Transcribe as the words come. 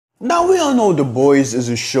Now we all know The Boys is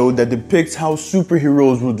a show that depicts how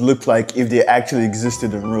superheroes would look like if they actually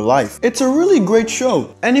existed in real life. It's a really great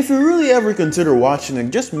show, and if you really ever consider watching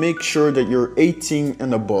it, just make sure that you're 18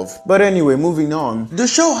 and above. But anyway, moving on. The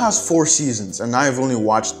show has 4 seasons and I've only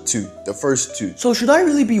watched 2, the first 2. So should I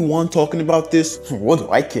really be one talking about this? What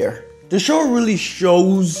do I care? The show really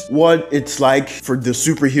shows what it's like for the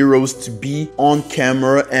superheroes to be on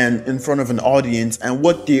camera and in front of an audience and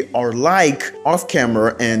what they are like off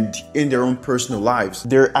camera and in their own personal lives.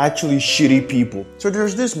 They're actually shitty people. So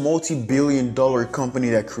there's this multi-billion-dollar company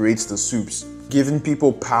that creates the soups, giving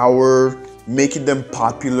people power, making them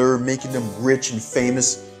popular, making them rich and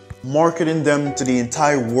famous, marketing them to the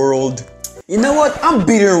entire world. You know what? I'm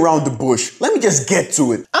beating around the bush. Let me just get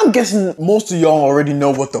to it. I'm guessing most of y'all already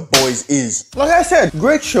know what The Boys is. Like I said,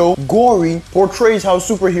 great show, gory, portrays how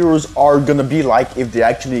superheroes are gonna be like if they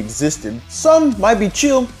actually existed. Some might be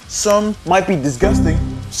chill, some might be disgusting,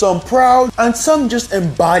 some proud, and some just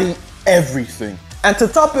embody everything. And to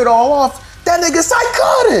top it all off, that nigga's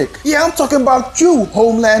psychotic! Yeah, I'm talking about you,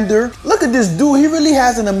 Homelander. Look at this dude, he really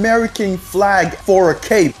has an American flag for a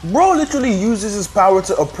cape. Bro literally uses his power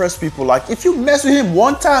to oppress people. Like, if you mess with him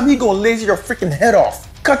one time, he gonna laser your freaking head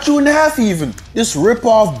off. Cut you in half even. This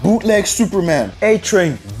rip-off bootleg Superman,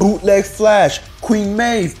 A-Train, bootleg Flash, Queen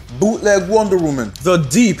Maeve, bootleg Wonder Woman, The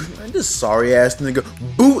Deep, this sorry ass nigga,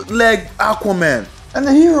 bootleg Aquaman. And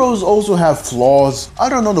the heroes also have flaws. I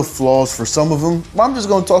don't know the flaws for some of them, but I'm just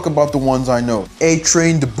gonna talk about the ones I know.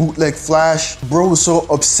 A-Train, the bootleg Flash. Bro is so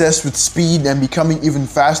obsessed with speed and becoming even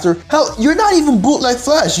faster. Hell, you're not even bootleg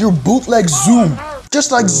Flash, you're bootleg Zoom.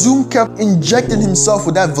 Just like Zoom kept injecting himself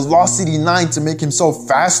with that Velocity 9 to make himself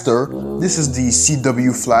faster. This is the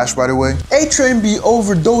CW Flash, by the way. A-Train be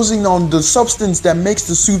overdosing on the substance that makes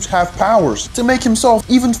the suits have powers to make himself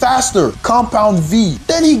even faster. Compound V.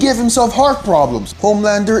 Then he gave himself heart problems.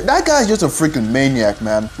 Homelander, that guy's just a freaking maniac,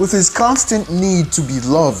 man. With his constant need to be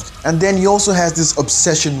loved. And then he also has this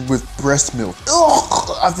obsession with breast milk.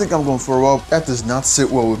 Ugh, I think I'm gonna throw up. That does not sit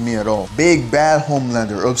well with me at all. Big bad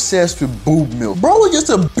Homelander, obsessed with boob milk. Bro is just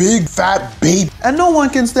a big fat baby. And no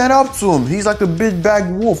one can stand up to him. He's like the big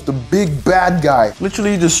bad wolf, the big bad guy.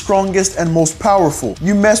 Literally the strongest and most powerful.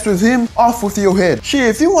 You mess with him, off with your head. Shit,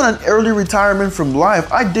 if you want an early retirement from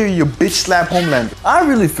life, I dare you bitch slap Homelander. I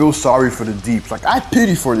really feel sorry for the Deeps. Like, I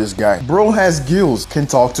pity for this guy. Bro has gills, can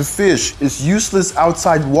talk to fish, is useless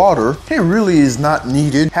outside water. He really is not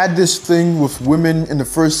needed. Had this thing with women in the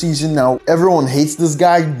first season. Now everyone hates this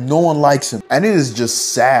guy. No one likes him. And it is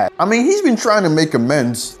just sad. I mean, he's been trying to make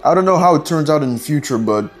amends. I don't know how it turns out in the future,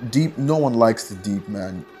 but Deep, no one likes the Deep,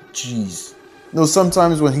 man. Jeez. You know,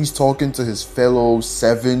 sometimes when he's talking to his fellow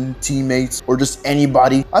 7 teammates or just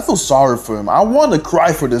anybody, I feel sorry for him. I want to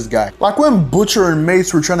cry for this guy. Like when Butcher and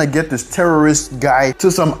Mace were trying to get this terrorist guy to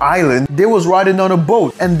some island, they was riding on a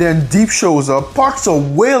boat and then Deep shows up, parks a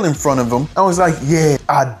whale in front of him and was like, yeah,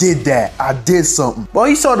 I did that. I did something. But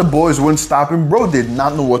he saw the boys wouldn't stop him. Bro did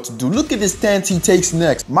not know what to do. Look at the stance he takes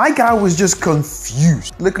next. My guy was just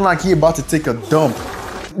confused, looking like he about to take a dump.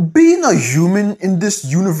 Being a human in this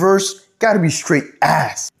universe gotta be straight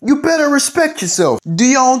ass. You better respect yourself. Do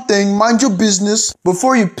your own thing, mind your business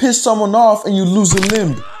before you piss someone off and you lose a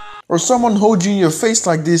limb. Or someone hold you in your face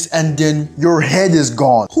like this and then your head is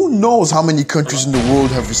gone. Who knows how many countries in the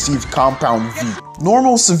world have received Compound V?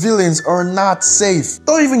 Normal civilians are not safe.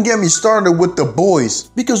 Don't even get me started with The Boys.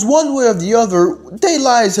 Because one way or the other, their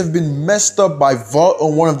lives have been messed up by Vought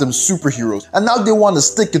or one of them superheroes. And now they want to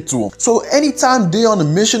stick it to them. So anytime they're on a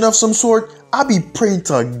mission of some sort, I be praying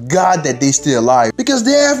to God that they stay alive because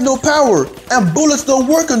they have no power and bullets don't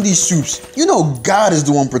work on these suits. You know God is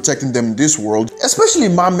the one protecting them in this world, especially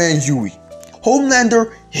my man Huey.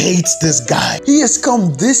 Homelander hates this guy. He has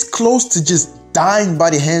come this close to just dying by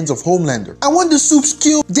the hands of Homelander. And when the soups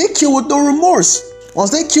kill, they kill with no remorse.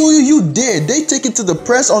 Once they kill you, you dead. They take it to the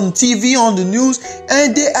press, on TV, on the news,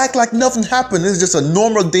 and they act like nothing happened. It's just a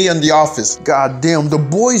normal day in the office. God damn, the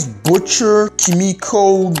boys Butcher,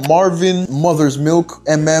 Kimiko, Marvin, Mother's Milk,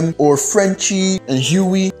 MM, or Frenchie, and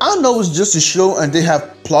Huey. I know it's just a show and they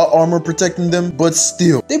have plot armor protecting them, but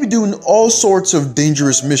still, they be doing all sorts of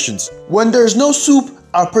dangerous missions. When there's no soup,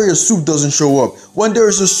 I pray a soup doesn't show up. When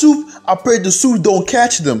there's a soup, I pray the soup don't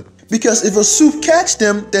catch them. Because if a soup catch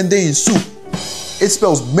them, then they in soup. It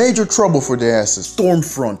spells major trouble for their asses.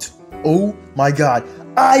 Stormfront. Oh my God.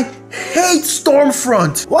 I hate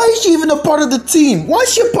Stormfront. Why is she even a part of the team? Why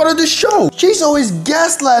is she a part of the show? She's always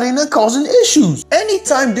gaslighting and causing issues.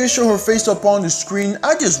 Anytime they show her face up on the screen,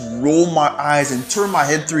 I just roll my eyes and turn my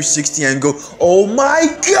head 360 and go, oh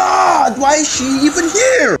my God, why is she even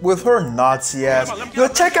here? With her Nazi ass. Yo,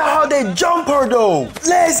 check out how they jump her though.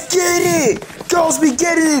 Let's get it. Girls be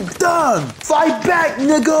getting it done. Fight back,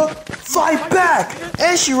 nigga. Fight back.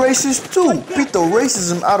 And she racist too. Beat the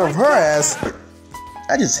racism out of her ass.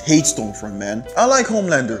 I just hate Stormfront, man. I like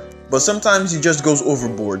Homelander, but sometimes he just goes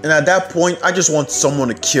overboard. And at that point, I just want someone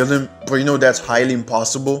to kill him, but you know that's highly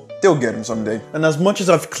impossible. They'll get him someday. And as much as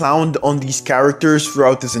I've clowned on these characters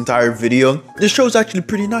throughout this entire video, this show's actually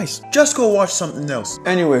pretty nice. Just go watch something else.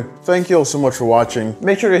 Anyway, thank you all so much for watching.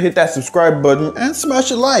 Make sure to hit that subscribe button and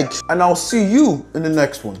smash a like. And I'll see you in the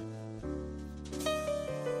next one.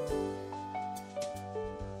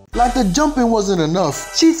 Like the jumping wasn't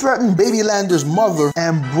enough, she threatened Babylander's mother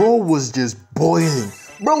and bro was just boiling.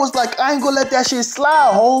 Bro was like, I ain't gonna let that shit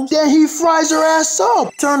slide, Holmes. Then he fries her ass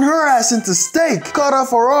up, turn her ass into steak, cut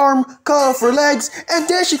off her arm, cut off her legs, and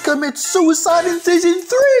then she commits suicide in season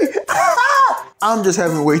 3. I'm just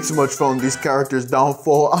having way too much fun with these characters'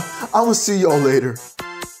 downfall. I'm gonna see y'all later.